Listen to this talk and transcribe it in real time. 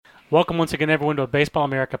Welcome once again, everyone, to a Baseball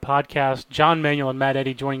America podcast. John Manuel and Matt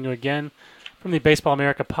Eddy joining you again from the Baseball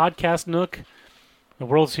America podcast nook. The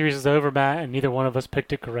World Series is over, Matt, and neither one of us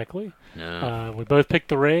picked it correctly. No. We both picked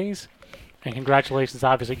the Rays, and congratulations,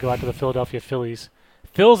 obviously, go out to the Philadelphia Phillies.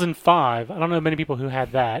 Phils in 5. I don't know many people who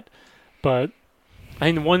had that, but I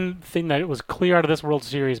think the one thing that was clear out of this World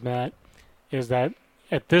Series, Matt, is that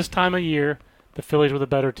at this time of year, the Phillies were the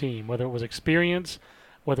better team, whether it was experience,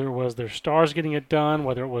 whether it was their stars getting it done,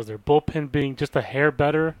 whether it was their bullpen being just a hair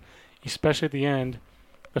better, especially at the end.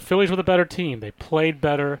 The Phillies were the better team. They played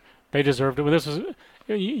better. They deserved it. When this was,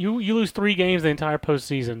 you lose 3 games the entire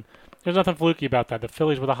postseason. There's nothing fluky about that. The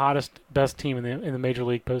Phillies were the hottest, best team in the Major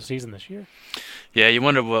League postseason this year. Yeah, you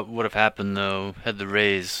wonder what would have happened, though, had the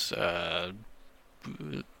Rays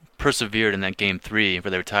persevered in that Game 3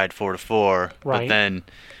 where they were tied 4-4. Right. But then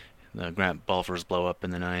the Grant Balfours blow up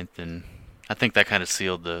in the 9th, and I think that kind of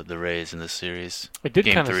sealed the Rays in this series. It did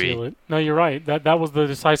Game kind of 3. seal it. No, you're right. That was the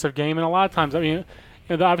decisive game, and a lot of times, I mean,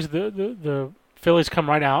 obviously the Phillies come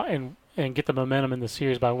right out and get the momentum in the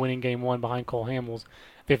series by winning Game 1 behind Cole Hamels,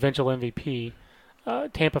 the eventual MVP.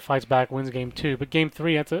 Tampa fights back, wins Game 2, but Game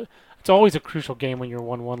 3, it's always a crucial game when you're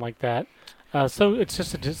 1-1 like that. So it's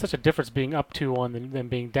just such a difference being up 2-1 than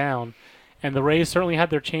being down, and the Rays certainly had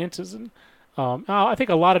their chances. And I think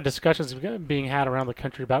a lot of discussions being had around the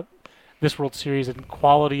country about this World Series and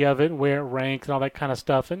quality of it and where it ranks and all that kind of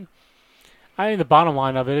stuff. And I think the bottom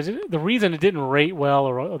line of it is the reason it didn't rate well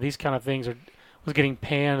or these kind of things was getting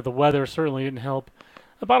panned. The weather certainly didn't help.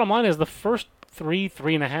 The bottom line is the first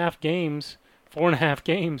 3.5 games, 4.5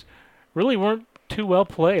 games really weren't too well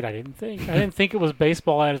played, I didn't think. I didn't think it was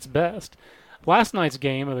baseball at its best. Last night's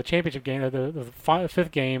game, or the championship game, the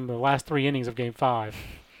fifth game, the last 3 innings of Game 5,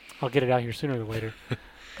 I'll get it out here sooner than later.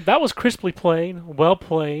 That was crisply played, well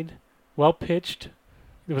pitched.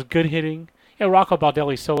 It was good hitting. Yeah, Rocco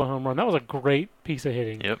Baldelli's solo home run, that was a great piece of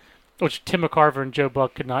hitting. Yep. Which Tim McCarver and Joe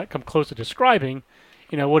Buck could not come close to describing,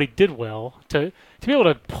 what he did well. To be able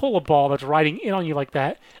to pull a ball that's riding in on you like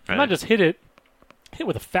that, and not just hit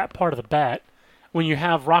with a fat part of the bat, when you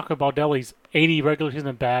have Rocco Baldelli's 80 regular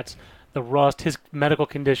season bats, the rust, his medical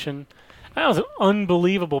condition. That was an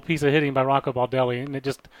unbelievable piece of hitting by Rocco Baldelli,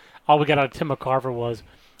 and all we got out of Tim McCarver was,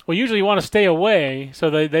 well, usually you want to stay away, so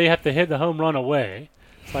they have to hit the home run away.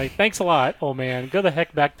 It's like, thanks a lot, old man. Go the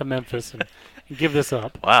heck back to Memphis and give this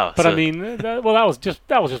up. Wow. But I mean, that was just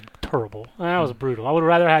terrible. That was brutal. I would have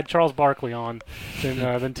rather had Charles Barkley on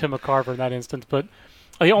than Tim McCarver in that instance. But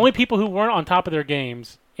the only people who weren't on top of their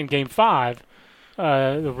games in Game 5,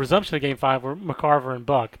 the resumption of Game 5, were McCarver and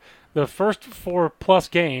Buck. The first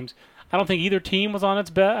 4+ games, I don't think either team was on at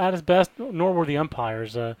its best, nor were the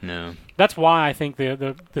umpires. No. That's why I think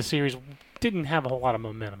the series didn't have a whole lot of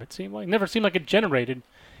momentum. It never seemed like it generated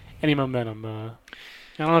any momentum. I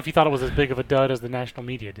don't know if you thought it was as big of a dud as the national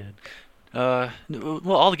media did. Well,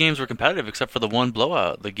 all the games were competitive except for the one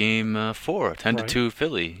blowout, the Game 4, 10-2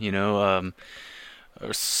 Philly.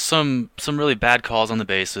 Some really bad calls on the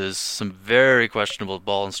bases, some very questionable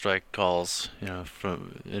ball and strike calls,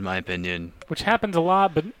 in my opinion. Which happens a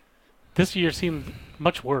lot, but this year seemed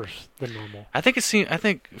much worse than normal. I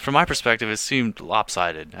think from my perspective, it seemed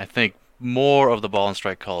lopsided. I think more of the ball and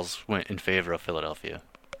strike calls went in favor of Philadelphia.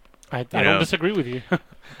 I don't disagree with you.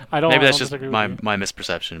 Maybe that's just my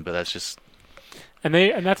misperception, but that's just. And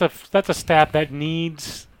that's a staff that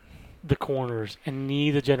needs the corners and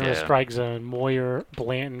need the general strike zone. Moyer,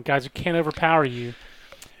 Blanton, guys who can't overpower you.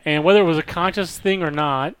 And whether it was a conscious thing or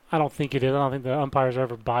not, I don't think it is. I don't think the umpires are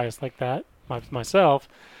ever biased like that myself.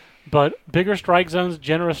 But bigger strike zones,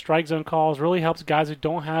 generous strike zone calls really helps guys who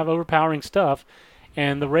don't have overpowering stuff.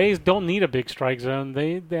 And the Rays don't need a big strike zone.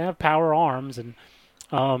 They have power arms, and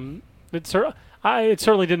it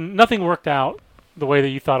certainly didn't. Nothing worked out the way that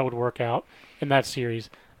you thought it would work out in that series.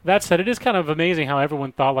 That said, it is kind of amazing how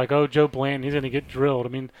everyone thought, like, oh, Joe Blanton, he's going to get drilled. I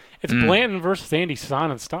mean, it's Blanton versus Andy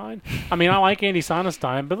Sonnenstein. I mean, I like Andy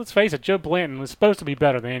Sonnenstein, but let's face it, Joe Blanton was supposed to be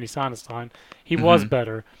better than Andy Sonnenstein. He was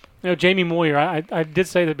better. Jamie Moyer, I did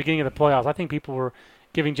say at the beginning of the playoffs, I think people were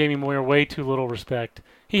giving Jamie Moyer way too little respect.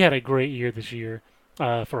 He had a great year this year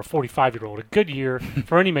for a 45-year-old. A good year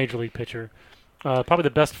for any Major League pitcher. Probably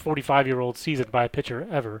the best 45-year-old season by a pitcher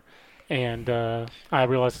ever. And I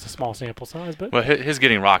realize it's a small sample size, but his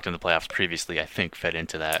getting rocked in the playoffs previously, I think, fed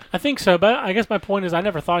into that. I think so, but I guess my point is I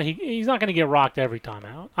never thought he's not going to get rocked every time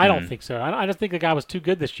out. I don't think so. I just think the guy was too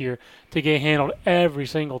good this year to get handled every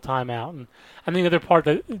single time out. And I think the other part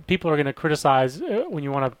that people are going to criticize when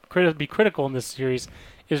you want to be critical in this series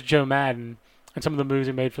is Joe Madden and some of the moves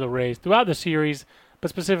he made for the Rays throughout the series, but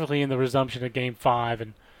specifically in the resumption of Game 5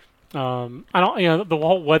 and I don't, the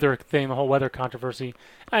whole weather thing, the whole weather controversy.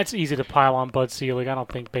 It's easy to pile on Bud Selig. I don't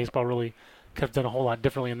think baseball really could have done a whole lot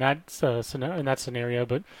differently in that scenario.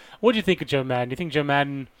 But what do you think of Joe Madden? Do you think Joe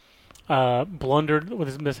Madden blundered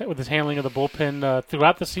with his handling of the bullpen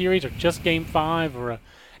throughout the series, or just Game 5? Or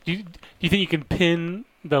do you think you can pin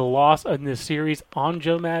the loss in this series on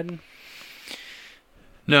Joe Madden?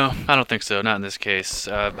 No, I don't think so. Not in this case.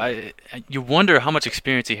 You wonder how much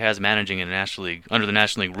experience he has managing in the National League under the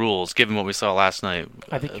National League rules, given what we saw last night.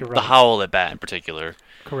 I think you're right. The Howell at bat in particular.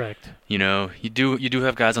 Correct. You do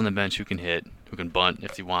have guys on the bench who can hit, who can bunt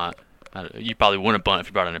if you want. You probably wouldn't bunt if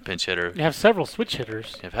you brought in a pinch hitter. You have several switch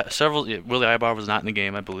hitters. You have several. Willie Ibar was not in the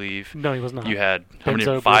game, I believe. No, he was not. You had how many?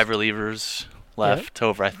 5 relievers left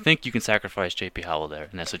over. I think you can sacrifice J.P. Howell there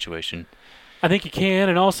in that situation. I think you can,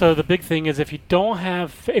 and also the big thing is if you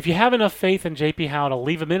have enough faith in J.P. Howell to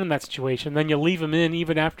leave him in that situation, then you leave him in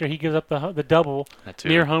even after he gives up the double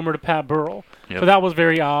near homer to Pat Burrell. Yep. So that was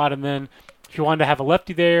very odd. And then if you wanted to have a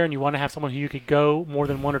lefty there and you want to have someone who you could go more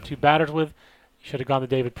than 1 or 2 batters with, you should have gone to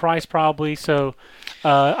David Price probably. So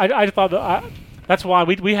I thought that's why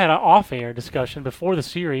we had an off-air discussion before the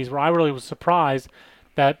series where I really was surprised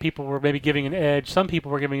that people were maybe giving an edge. Some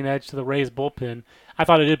people were giving an edge to the Rays bullpen. I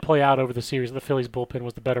thought it did play out over the series. The Phillies bullpen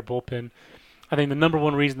was the better bullpen. I think the number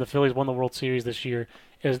one reason the Phillies won the World Series this year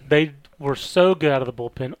is they were so good out of the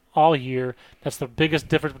bullpen all year. That's the biggest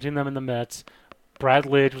difference between them and the Mets. Brad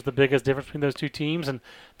Lidge was the biggest difference between those two teams. And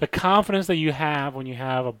the confidence that you have when you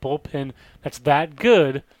have a bullpen that's that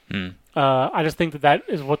good, I just think that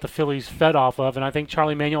is what the Phillies fed off of. And I think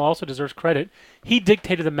Charlie Manuel also deserves credit. He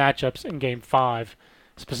dictated the matchups in Game 5,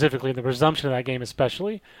 specifically, the resumption of that game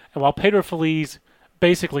especially. And while Pedro Feliz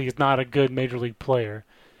basically is not a good major league player,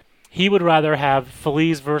 he would rather have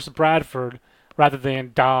Feliz versus Bradford rather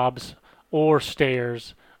than Dobbs or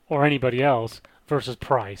Stairs or anybody else versus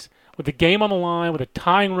Price. With the game on the line, with a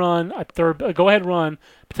tying run, a go-ahead run,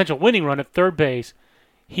 potential winning run at third base,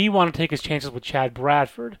 he wanted to take his chances with Chad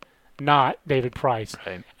Bradford, not David Price.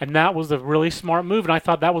 Right. And that was a really smart move, and I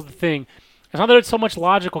thought that was the thing. It's not that it's so much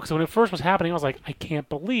logical, because when it first was happening, I was like, I can't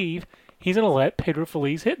believe he's going to let Pedro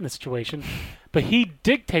Feliz hit in this situation. But he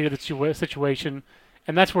dictated the situation,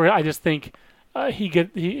 and that's where I just think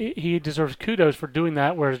he deserves kudos for doing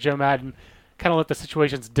that, whereas Joe Madden kind of let the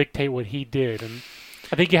situations dictate what he did. And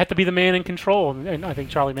I think you have to be the man in control, and I think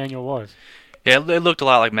Charlie Manuel was. Yeah, it looked a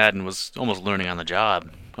lot like Madden was almost learning on the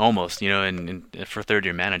job, almost, and for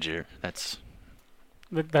third-year manager, that's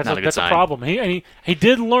a problem. He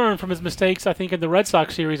did learn from his mistakes. I think in the Red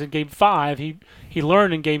Sox series in Game 5, he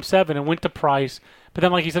learned in Game 7 and went to Price. But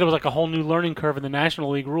then, like he said, it was like a whole new learning curve in the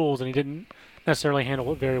National League rules, and he didn't necessarily handle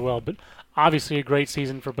it very well. But obviously, a great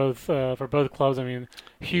season for both clubs. I mean,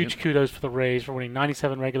 huge kudos for the Rays for winning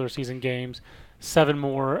 97 regular season games, 8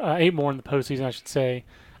 more in the postseason, I should say.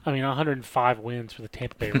 I mean, 105 wins for the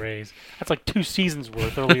Tampa Bay Rays. That's like 2 seasons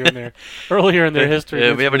worth earlier in their history.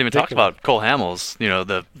 Yeah, we haven't even talked about Cole Hamels.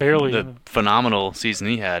 The phenomenal season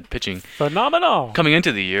he had pitching. Phenomenal. Coming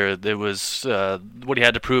into the year, there was what he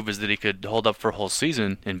had to prove is that he could hold up for a whole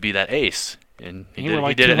season and be that ace. And he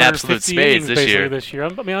did it in absolute spades this year.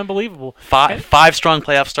 I mean, unbelievable. Five strong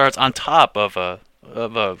playoff starts on top of a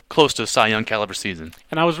close to a Cy Young caliber season.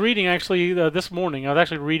 And I was reading actually this morning. I was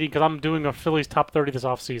actually reading because I'm doing a Phillies top 30 this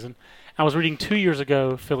offseason. I was reading 2 years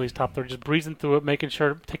ago Phillies top 30, just breezing through it, making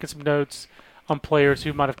sure, taking some notes on players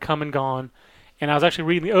who might have come and gone. And I was actually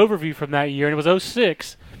reading the overview from that year, and it was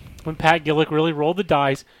 06 when Pat Gillick really rolled the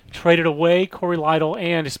dice, traded away Corey Lytle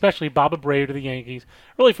and especially Bob Abreu to the Yankees,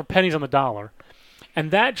 really for pennies on the dollar.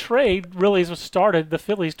 And that trade really started the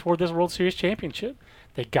Phillies toward this World Series championship.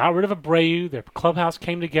 They got rid of Abreu. Their clubhouse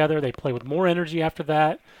came together. They played with more energy after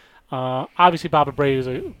that. Obviously, Bob Abreu is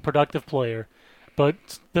a productive player, but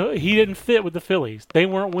he didn't fit with the Phillies. They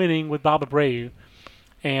weren't winning with Bob Abreu.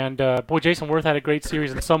 And, Jason Worth had a great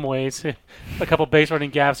series in some ways. A couple base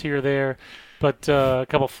running gaffes here or there, but a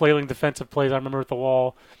couple flailing defensive plays I remember at the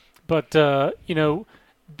wall. But,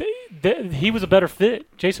 he was a better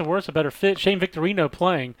fit. Jason Worth's a better fit. Shane Victorino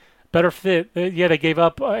playing. Better fit. Yeah, they gave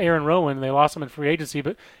up Aaron Rowan. They lost him in free agency,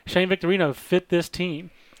 but Shane Victorino fit this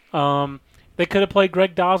team. They could have played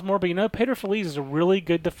Greg Dosmore, but Pedro Feliz is a really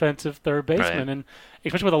good defensive third baseman, right. And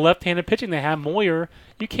especially with a left-handed pitching they have, Moyer.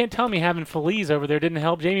 You can't tell me having Feliz over there didn't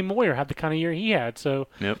help Jamie Moyer have the kind of year he had. So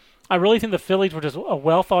yep. I really think the Phillies were just a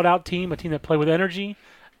well-thought-out team, a team that played with energy.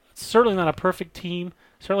 Certainly not a perfect team.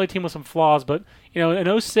 Certainly a team with some flaws, but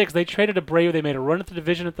in 06 they traded Abreu. They made a run at the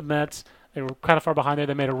division at the Mets. They were kind of far behind there.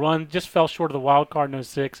 They made a run, just fell short of the wild card in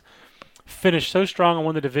 06. Finished so strong and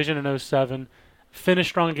won the division in 07. Finished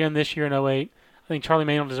strong again this year in 08. I think Charlie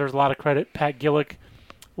Manuel deserves a lot of credit. Pat Gillick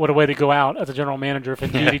what a way to go out as a general manager if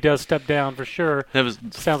indeed he does step down for sure. It was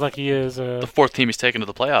Sounds like he is. the fourth team he's taken to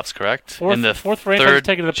the playoffs, correct? Fourth franchise third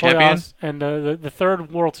taken to the champion? playoffs, and the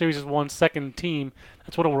third World Series is won, second team.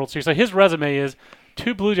 That's what a World Series. So his resume is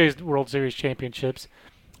 2 Blue Jays World Series championships,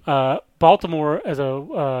 Baltimore as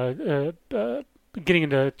getting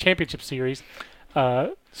into championship series,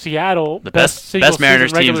 Seattle The best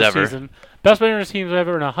Mariners teams ever. Best Mariners teams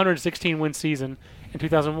ever in a 116-win season in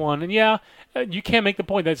 2001. And yeah, you can make the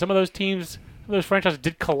point that some of those teams, those franchises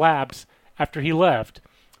did collapse after he left.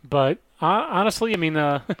 But honestly, I mean,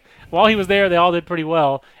 while he was there, they all did pretty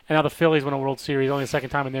well. And now the Phillies won a World Series, only the second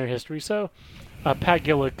time in their history. So Pat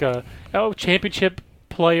Gillick, championship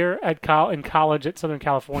player in college at Southern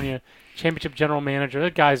California, championship general manager.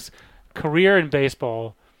 That guy's career in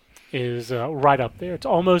baseball is right up there. It's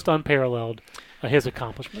almost unparalleled, his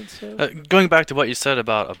accomplishments. So. Going back to what you said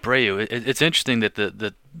about Abreu, it's interesting that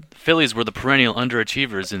the Phillies were the perennial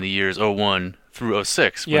underachievers in the years 01 through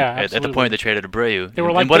 06. At the point they traded Abreu. They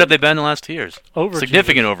were like and what have they been the last 2 years?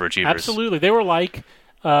 Significant overachievers. Absolutely. They were like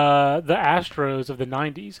the Astros of the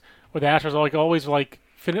 90s, where the Astros always where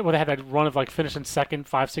they had that run of finishing second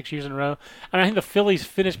 5-6 years in a row. And I think the Phillies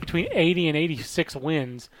finished between 80 and 86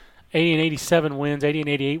 wins. 80 and 87 wins, 80 and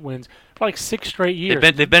 88 wins for 6 straight years.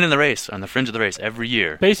 They've been in the race, on the fringe of the race every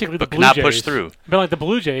year. Basically, but the Blue Jays cannot push through. Been like the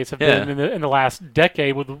Blue Jays have been in the last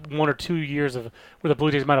decade, with 1 or 2 years of where the Blue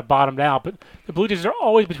Jays might have bottomed out. But the Blue Jays are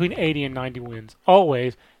always between 80 and 90 wins,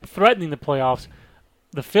 always threatening the playoffs.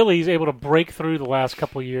 The Phillies able to break through the last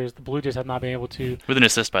couple of years. The Blue Jays have not been able to. With an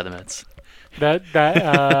assist by the Mets.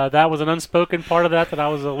 That was an unspoken part of that I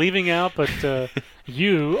was leaving out, but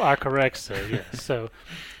you are correct, sir. Yes. So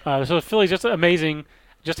the Phillies, just amazing,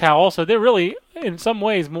 just how also they're really in some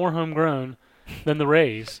ways more homegrown than the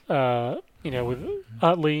Rays. With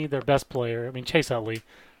Utley, their best player. I mean, Chase Utley,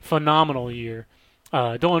 phenomenal year.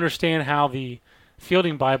 Don't understand how the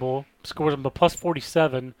Fielding Bible scores him a plus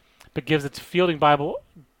 47, but gives its Fielding Bible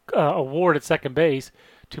award at second base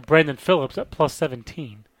to Brandon Phillips at plus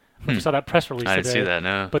 17. I saw that press release today. I didn't see that,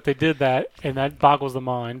 no. But they did that, and that boggles the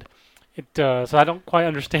mind. So I don't quite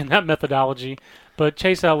understand that methodology. But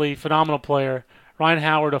Chase Utley, phenomenal player. Ryan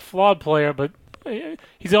Howard, a flawed player, but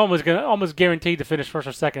he's almost guaranteed to finish first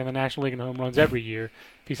or second in the National League in home runs every year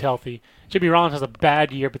if he's healthy. Jimmy Rollins has a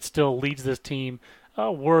bad year, but still leads this team.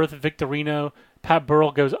 Worth, Victorino, Pat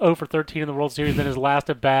Burrell goes 0 for 13 in the World Series. Then his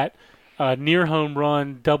last at bat, near home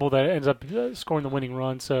run, double that ends up scoring the winning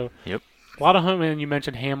run. So. Yep. A lot of home, and you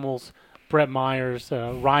mentioned Hamels, Brett Myers,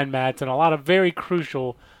 Ryan Madsen, a lot of very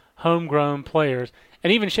crucial homegrown players.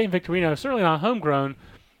 And even Shane Victorino, certainly not homegrown,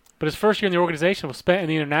 but his first year in the organization was spent in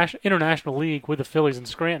the International League with the Phillies in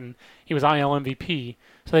Scranton. He was IL MVP.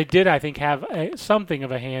 So they did, I think, have something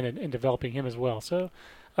of a hand in developing him as well. So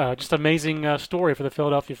just amazing story for the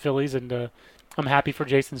Philadelphia Phillies, and I'm happy for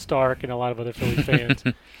Jason Stark and a lot of other Phillies fans.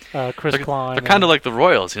 Chris Klein. They're kind of like the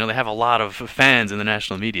Royals. They have a lot of fans in the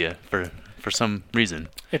national media for some reason.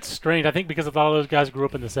 It's strange. I think because a lot of those guys grew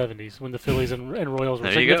up in the 70s when the Phillies and Royals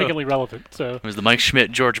were significantly relevant. So it was the Mike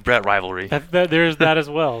Schmidt, George Brett rivalry. There's that as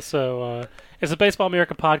well. So it's a Baseball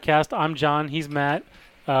America podcast. I'm John. He's Matt.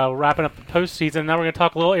 Wrapping up the postseason. Now we're going to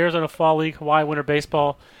talk a little Arizona Fall League, Hawaii Winter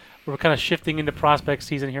Baseball. We're kind of shifting into prospect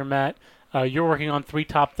season here, Matt. You're working on 3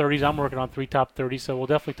 top 30s. I'm working on 3 top 30s. So we'll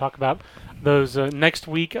definitely talk about those next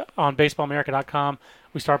week on BaseballAmerica.com.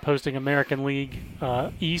 We start posting American League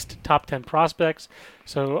East top 10 prospects.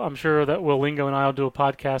 So I'm sure that Will Lingo and I will do a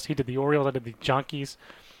podcast. He did the Orioles. I did the Junkies.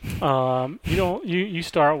 You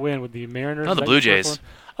start with the Mariners. No, the Blue Jays.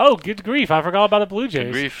 Oh, good grief! I forgot about the Blue Jays.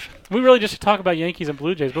 Good grief. We really just talk about Yankees and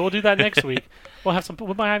Blue Jays, but we'll do that next week. We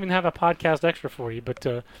might even have a podcast extra for you. But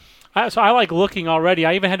so I like looking already.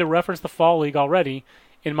 I even had to reference the Fall League already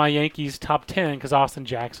in my Yankees top 10 because Austin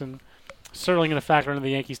Jackson certainly going to factor into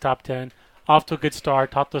the Yankees top 10. Off to a good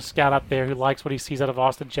start. Talked to a scout out there who likes what he sees out of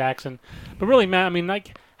Austin Jackson. But really, Matt, I mean,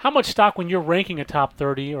 how much stock when you're ranking a top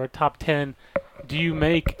 30 or a top 10 do you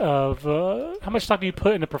make of how much stock do you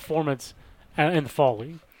put into performance in the Fall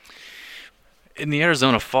League? In the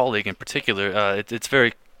Arizona Fall League in particular, it's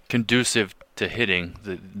very conducive to hitting.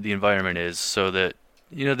 The environment is so that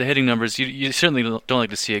the hitting numbers. You certainly don't like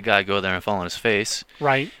to see a guy go there and fall on his face,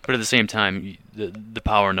 right? But at the same time, the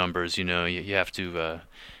power numbers. You have to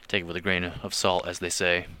take it with a grain of salt, as they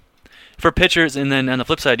say. For pitchers, and then on the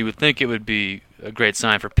flip side, you would think it would be a great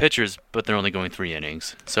sign for pitchers, but they're only going 3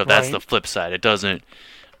 innings. So that's the flip side. It doesn't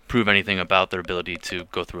prove anything about their ability to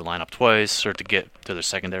go through a lineup twice or to get to their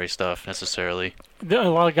secondary stuff necessarily. A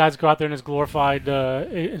lot of guys go out there in this glorified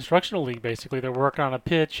instructional league, basically. They're working on a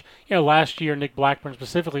pitch. Last year, Nick Blackburn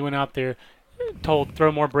specifically went out there told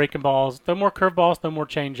throw more breaking balls, throw more curveballs, throw more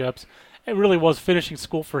changeups. It really was finishing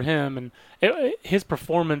school for him, and his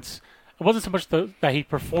performance. It wasn't so much that he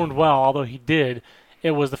performed well, although he did.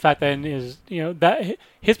 It was the fact that that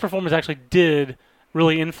his performance actually did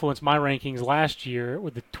really influence my rankings last year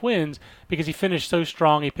with the Twins because he finished so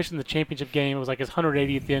strong. He pitched in the championship game. It was like his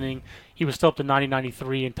 180th inning. He was still up to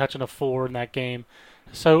 90-93 and touching a 4 in that game.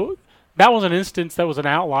 So that was an instance that was an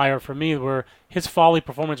outlier for me where his Foley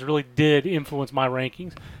performance really did influence my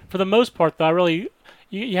rankings. For the most part, though, you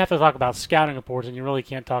have to talk about scouting reports, and you really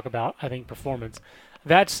can't talk about, I think, performance.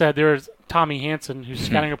 That said, there's Tommy Hanson, whose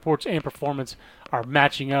scouting reports and performance are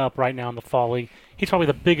matching up right now in the Fall League. He's probably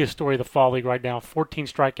the biggest story of the Fall League right now. 14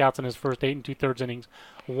 strikeouts in his first 8 2/3 innings.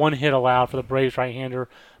 1 hit allowed for the Braves right-hander.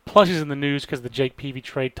 Plus he's in the news because of the Jake Peavy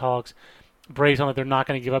trade talks. Braves on that they're not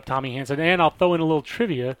going to give up Tommy Hanson. And I'll throw in a little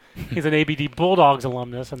trivia. He's an ABD Bulldogs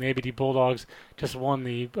alumnus, and the ABD Bulldogs just won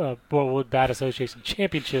the Borewood Bat Association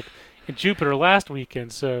Championship in Jupiter last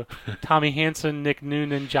weekend. So Tommy Hanson, Nick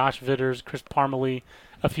Noonan, Josh Vitters, Chris Parmalee,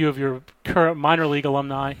 a few of your current minor league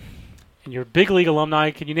alumni, and your big league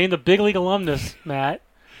alumni. Can you name the big league alumnus, Matt,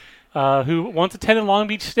 who once attended Long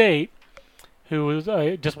Beach State, who was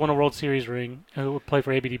just won a World Series ring, who would play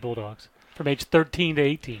for ABD Bulldogs from age 13 to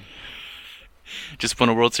 18? Just won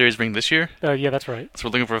a World Series ring this year? Yeah, that's right. So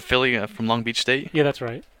we're looking for a Philly from Long Beach State? Yeah, that's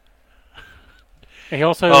right. And he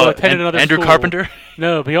also attended another Andrew school. Carpenter?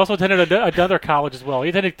 No, but he also attended another college as well. He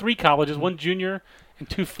attended 3 colleges, 1 junior and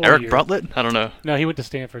 2 4-year. Eric Bruntlett? I don't know. No, he went to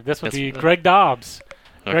Stanford. This would be Greg Dobbs.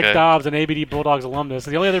 Okay. Greg Dobbs, an ABD Bulldogs alumnus.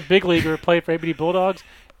 The only other big leaguer who played for ABD Bulldogs,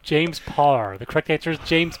 James Parr. The correct answer is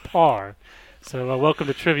James Parr. So welcome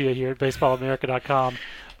to trivia here at BaseballAmerica.com.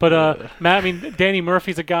 But, Matt, I mean, Danny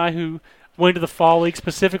Murphy's a guy who went to the Fall League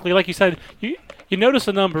specifically. Like you said, you notice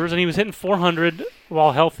the numbers, and he was hitting 400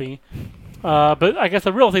 while healthy. But I guess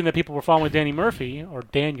the real thing that people were following with Danny Murphy, or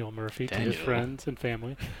Daniel Murphy to his friends and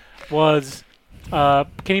family, was can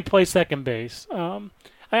he play second base? I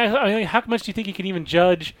mean, how much do you think you can even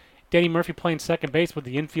judge Danny Murphy playing second base with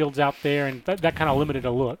the infields out there, and that kind of limited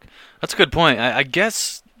a look? That's a good point. I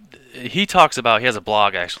guess he talks about, he has a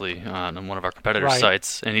blog actually on one of our competitor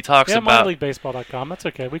sites, and he talks about MinorLeagueBaseball.com. That's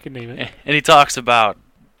okay, we can name it. And he talks about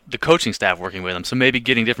the coaching staff working with him, so maybe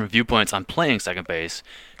getting different viewpoints on playing second base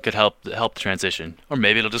could help the transition, or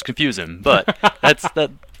maybe it'll just confuse him. But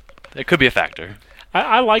that could be a factor.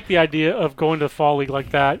 I like the idea of going to the Fall League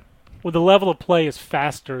like that, where the level of play is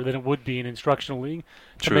faster than it would be in instructional league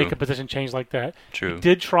to make a position change like that. True. He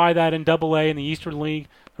did try that in Double-A in the Eastern League.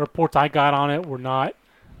 The reports I got on it were not,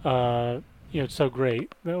 so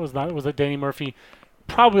great. It was that Danny Murphy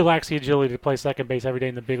probably lacks the agility to play second base every day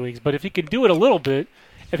in the big leagues. But if he can do it a little bit,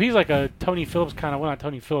 if he's like a Tony Phillips kind of, well, not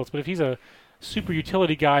Tony Phillips, but if he's a super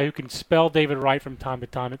utility guy who can spell David Wright from time to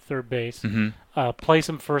time at third base, play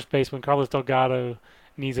some first base when Carlos Delgado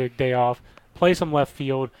needs a day off, play some left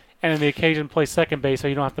field, and on the occasion play second base so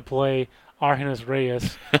you don't have to play Argenis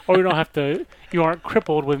Reyes, or you aren't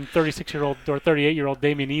crippled when 36-year-old or 38-year-old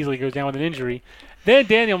Damian Easley goes down with an injury. Then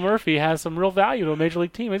Daniel Murphy has some real value to a major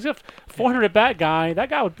league team. He's a 400 at-bat guy.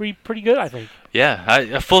 That guy would be pretty good, I think. Yeah,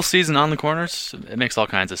 a full season on the corners, it makes all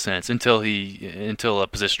kinds of sense until a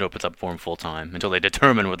position opens up for him full time, until they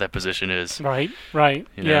determine what that position is. Right.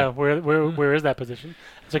 Yeah, where is that position?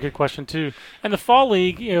 That's a good question too. And the Fall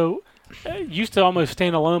League, used to almost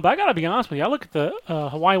stand alone, but I got to be honest with you. I look at the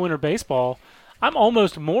Hawaii Winter Baseball. I'm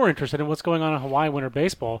almost more interested in what's going on in Hawaii Winter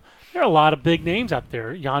Baseball. There are a lot of big names out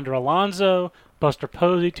there. Yonder Alonso, Buster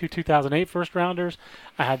Posey, 2 2008 first-rounders.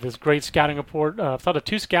 I had this great scouting report. Thought of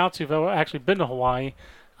 2 scouts who've actually been to Hawaii.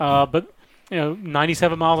 But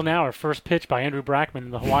 97 miles an hour, first pitch by Andrew Brackman in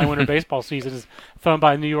the Hawaii Winter Baseball season is thrown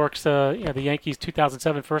by New York's, the Yankees'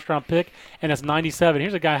 2007 first-round pick, and it's 97.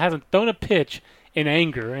 Here's a guy who hasn't thrown a pitch in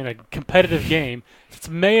anger in a competitive game since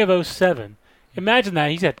May of 2007. Imagine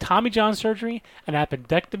that. He's had Tommy John surgery, an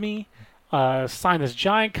appendectomy, signed this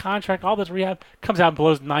giant contract, all this rehab, comes out and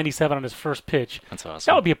blows 97 on his first pitch. That's awesome.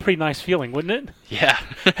 That would be a pretty nice feeling, wouldn't it? Yeah.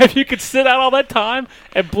 If you could sit out all that time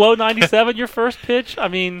and blow 97 your first pitch, I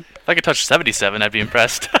mean... If I could touch 77, I'd be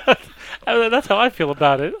impressed. That's how I feel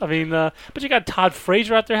about it. I mean, but you got Todd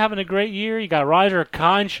Frazier out there having a great year. You got Roger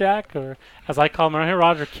Konchak, or as I call him around here,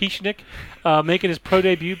 Roger Kieschnick, making his pro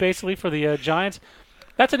debut basically for the Giants.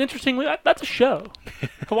 That's an interesting. That's a show.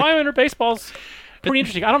 Hawaii Winter Baseball's pretty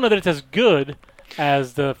interesting. I don't know that it's as good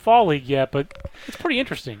as the Fall League yet, but it's pretty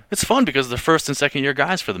interesting. It's fun because they're first and second year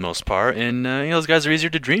guys for the most part, and those guys are easier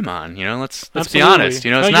to dream on. Let's be honest.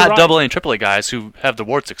 It's not Double-A and Triple-A guys who have the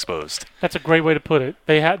warts exposed. That's a great way to put it.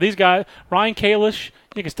 They have these guys. Ryan Kalish.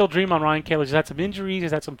 You can still dream on Ryan Kalish. He's had some injuries.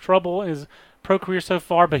 He's had some trouble in his pro career so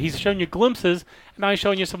far, but he's shown you glimpses, and now he's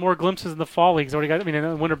showing you some more glimpses in the fall league.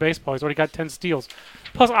 In winter baseball, he's already got 10 steals.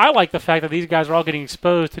 Plus, I like the fact that these guys are all getting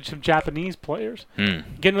exposed to some Japanese players.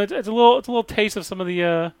 Again, it's a little taste of some of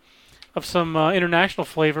the international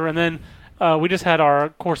flavor, and then we just had our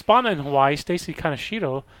correspondent in Hawaii, Stacy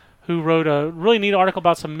Kaneshiro, who wrote a really neat article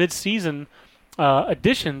about some mid-season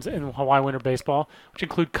additions in Hawaii winter baseball, which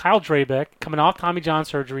include Kyle Drabeck, coming off Tommy John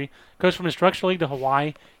surgery, goes from instructional league to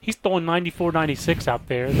Hawaii. He's throwing 94-96 out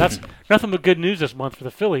there. That's nothing but good news this month for the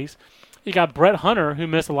Phillies. You got Brett Hunter, who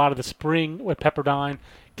missed a lot of the spring with Pepperdine,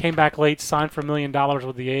 came back late, signed for $1 million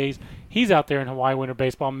with the A's. He's out there in Hawaii winter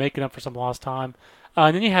baseball, making up for some lost time.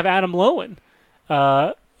 And then you have Adam Lowen,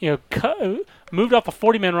 moved off the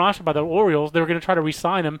 40-man roster by the Orioles. They were going to try to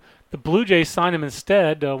re-sign him. The Blue Jays signed him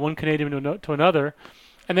instead, one Canadian to another,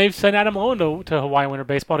 and they've sent Adam Lowen to Hawaii winter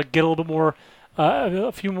baseball to get a little bit more,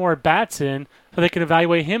 a few more bats in, so they can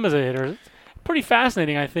evaluate him as a hitter. It's a pretty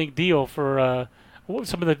fascinating, I think, deal for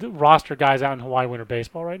some of the roster guys out in Hawaii winter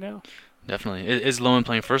baseball right now. Definitely. Is Lowen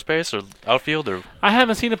playing first base or outfield? Or I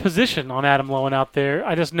haven't seen a position on Adam Lowen out there.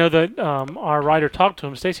 I just know that our writer talked to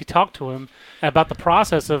him, Stacy talked to him about the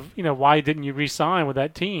process of, why didn't you re-sign with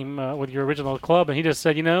that team, with your original club? And he just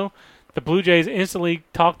said, the Blue Jays instantly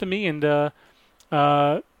talked to me, and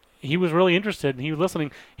he was really interested, and he was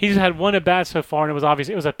listening. He just had one at-bat so far, and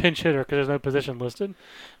it was a pinch hitter because there's no position listed.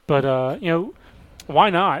 But,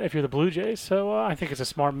 why not if you're the Blue Jays? So I think it's a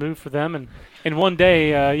smart move for them. And in one day,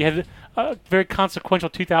 you had a very consequential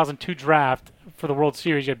 2002 draft for the World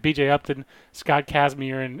Series. You had B.J. Upton, Scott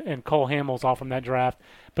Kazmir, and Cole Hamels all from that draft.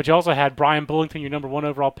 But you also had Brian Bullington, your number 1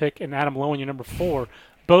 overall pick, and Adam Lowen, your number 4.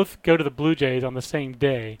 Both go to the Blue Jays on the same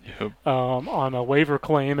day, on a waiver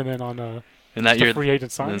claim and then on a free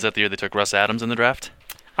agent signing. Is that the year they took Russ Adams in the draft?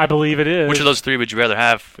 I believe it is. Which of those three would you rather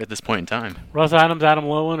have at this point in time? Russ Adams, Adam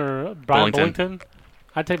Lowen, or Brian Bullington?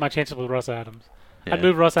 I'd take my chances with Russ Adams. Yeah. I'd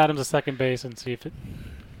move Russ Adams to second base and see if it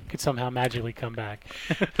could somehow magically come back.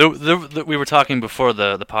 We were talking before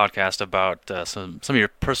the podcast about some of your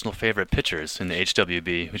personal favorite pitchers in the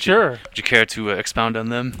HWB. Would you care to expound on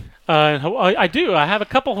them? I do. I have a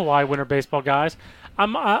couple Hawaii winter baseball guys.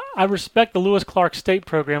 I respect the Lewis Clark State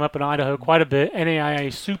program up in Idaho quite a bit. NAIA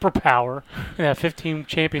superpower. They have 15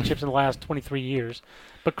 championships in the last 23 years.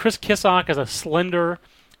 But Chris Kissock is a slender,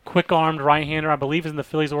 quick-armed right-hander. I believe is in the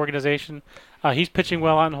Phillies organization. He's pitching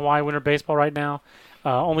well out in Hawaii winter baseball right now.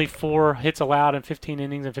 Only 4 hits allowed in 15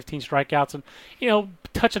 innings and 15 strikeouts, and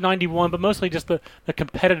touch of 91, but mostly just the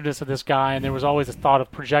competitiveness of this guy. And there was always a thought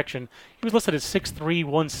of projection. He was listed at 6'3",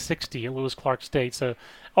 160 at Lewis Clark State. So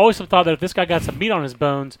always some thought that if this guy got some meat on his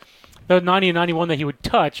bones, the 90 and 91 that he would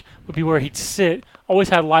touch would be where he'd sit. Always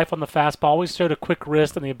had life on the fastball. Always showed a quick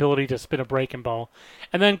wrist and the ability to spin a breaking ball.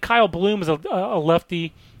 And then Kyle Bloom is a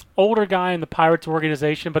lefty. Older guy in the Pirates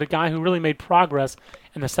organization, but a guy who really made progress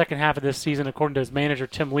in the second half of this season, according to his manager,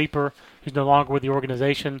 Tim Leeper, who's no longer with the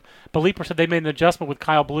organization. But Leeper said they made an adjustment with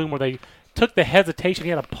Kyle Bloom where they took the hesitation. He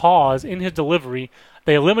had a pause in his delivery.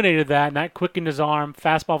 They eliminated that, and that quickened his arm.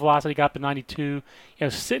 Fastball velocity got up to 92.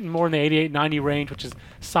 Sitting more in the 88-90 range, which is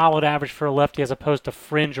solid average for a lefty as opposed to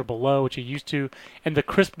fringe or below, which he used to. And the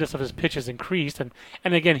crispness of his pitches increased. And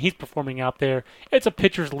again, he's performing out there. It's a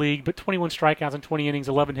pitcher's league, but 21 strikeouts in 20 innings,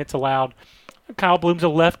 11 hits allowed. Kyle Bloom's a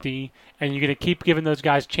lefty, and you're going to keep giving those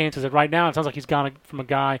guys chances. And right now, it sounds like he's gone from a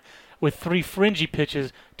guy with 3 fringy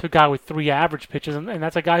pitches to a guy with 3 average pitches, and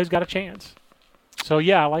that's a guy who's got a chance. So,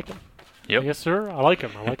 yeah, I like him. Yep. Yes, sir. I like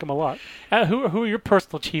him. I like him a lot. Who are your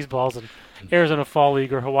personal cheese balls in Arizona Fall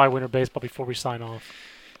League or Hawaii Winter Baseball before we sign off?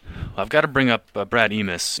 Well, I've got to bring up Brad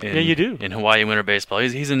Emis in Hawaii Winter Baseball.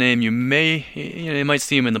 He's a name you might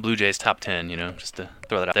see him in the Blue Jays top 10, just to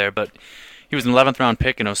throw that out there. But he was an 11th round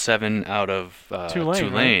pick in 2007 out of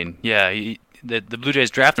Tulane. Right? Yeah, the Blue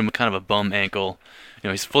Jays drafted him with kind of a bum ankle.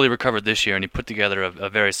 He's fully recovered this year, and he put together a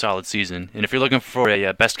very solid season. And if you're looking for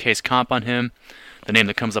a best case comp on him, the name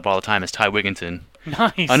that comes up all the time is Ty Wigginton.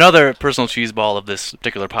 Nice. Another personal cheese ball of this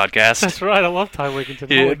particular podcast. That's right. I love Ty Wigginton.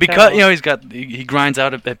 Yeah, because he grinds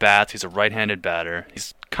out at bats. He's a right-handed batter.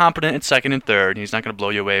 He's competent at second and third. He's not going to blow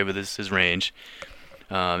you away with his range.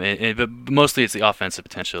 But mostly it's the offensive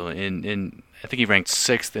potential. In I think he ranked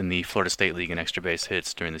 6th in the Florida State League in extra base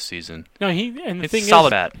hits during the season. No, it's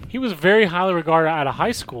solid bat. He was very highly regarded out of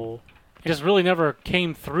high school. He just really never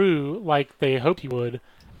came through like they hoped he would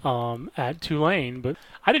at Tulane. But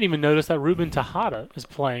I didn't even notice that Ruben Tejada is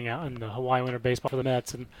playing out in the Hawaii Winter Baseball for the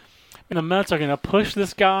Mets. And the Mets are going to push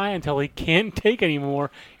this guy until he can't take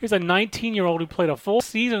anymore. Here's a 19-year-old who played a full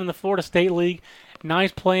season in the Florida State League. Now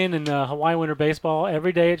he's playing in Hawaii Winter Baseball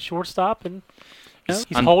every day at shortstop, and he's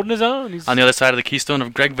holding his own. He's on the other side of the keystone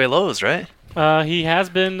of Greg Veloz, right? He has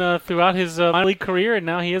been throughout his minor league career, and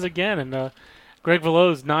now he is again. And Greg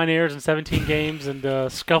Veloz, 9 errors in 17 games,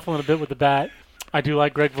 and scuffling a bit with the bat. I do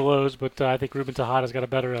like Greg Veloz, but I think Ruben Tejada's got a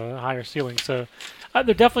better, higher ceiling. So there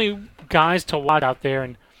are definitely guys to watch out there,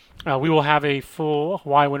 and we will have a full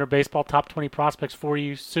Hawaii Winter Baseball top 20 prospects for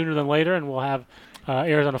you sooner than later, and we'll have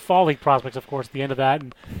Arizona Fall League prospects, of course, at the end of that.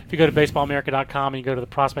 And if you go to baseballamerica.com and you go to the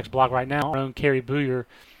prospects blog right now, our own Kerry Booyer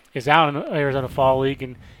is out in Arizona Fall League,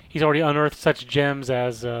 and he's already unearthed such gems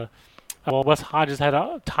as Wes Hodges had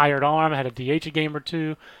a tired arm, had a DH game or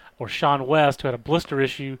two, or Sean West, who had a blister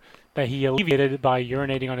issue that he alleviated by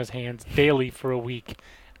urinating on his hands daily for a week.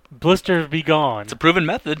 Blisters be gone. It's a proven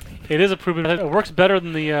method. It is a proven method. It works better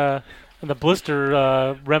than the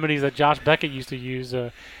blister remedies that Josh Beckett used to use.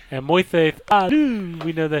 And Moises,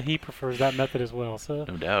 we know that he prefers that method as well. So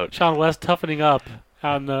No doubt. Sean West toughening up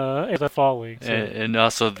on the Fall League. So. And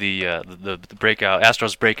also the breakout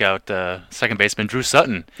Astros breakout second baseman Drew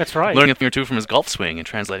Sutton. That's right. Learning a thing or two from his golf swing and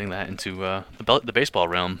translating that into the baseball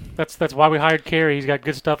realm. That's why we hired Kerry. He's got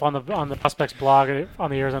good stuff on the prospects blog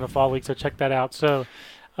on the Arizona Fall League. So check that out. So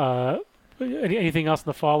anything else in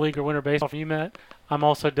the Fall League or Winter Baseball for you, Matt? I'm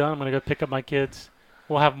also done. I'm going to go pick up my kids.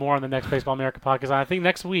 We'll have more on the next Baseball America podcast. I think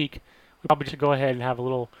next week we probably should go ahead and have a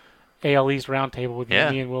little AL East roundtable with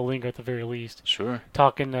me and Will Linger at the very least. Sure.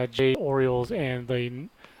 Talking Jay Orioles and the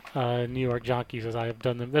New York Yankees as I have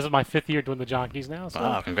done them. This is my 5th year doing the Yankees now. So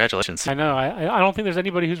Wow, congratulations. I know. I don't think there's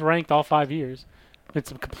anybody who's ranked all 5 years. It's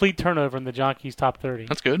a complete turnover in the Yankees top 30.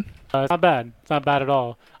 That's good. It's not bad. It's not bad at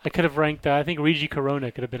all. I could have ranked, I think Reggie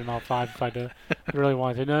Corona could have been in all 5 if I'd really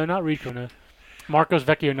wanted to. No, not Reggie Corona. Marcos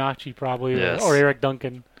Vecchionacci probably, Yes. or Eric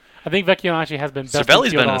Duncan. I think Vecchionacci has been best Cervelli's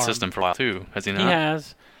infield been in arm. the system for a while too, has he not? He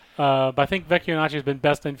has. But I think Vecchionacci has been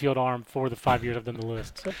best infield arm for the 5 years I've done the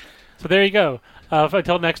list. So there you go.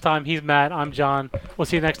 Until next time, he's Matt. I'm John. We'll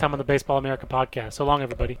see you next time on the Baseball America podcast. So long,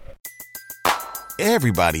 everybody.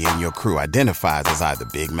 Everybody in your crew identifies as either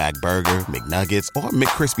Big Mac Burger, McNuggets, or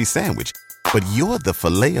McCrispy Sandwich. But you're the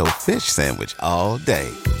Filet-O-Fish Sandwich all day.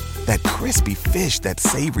 That crispy fish, that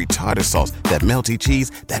savory tartar sauce, that melty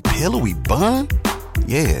cheese, that pillowy bun.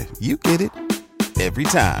 Yeah, you get it. Every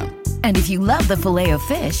time. And if you love the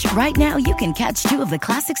Filet-O-Fish, right now you can catch 2 of the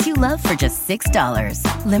classics you love for just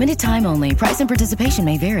 $6. Limited time only. Price and participation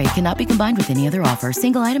may vary. Cannot be combined with any other offer.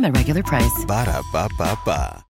 Single item at regular price. Ba-da-ba-ba-ba.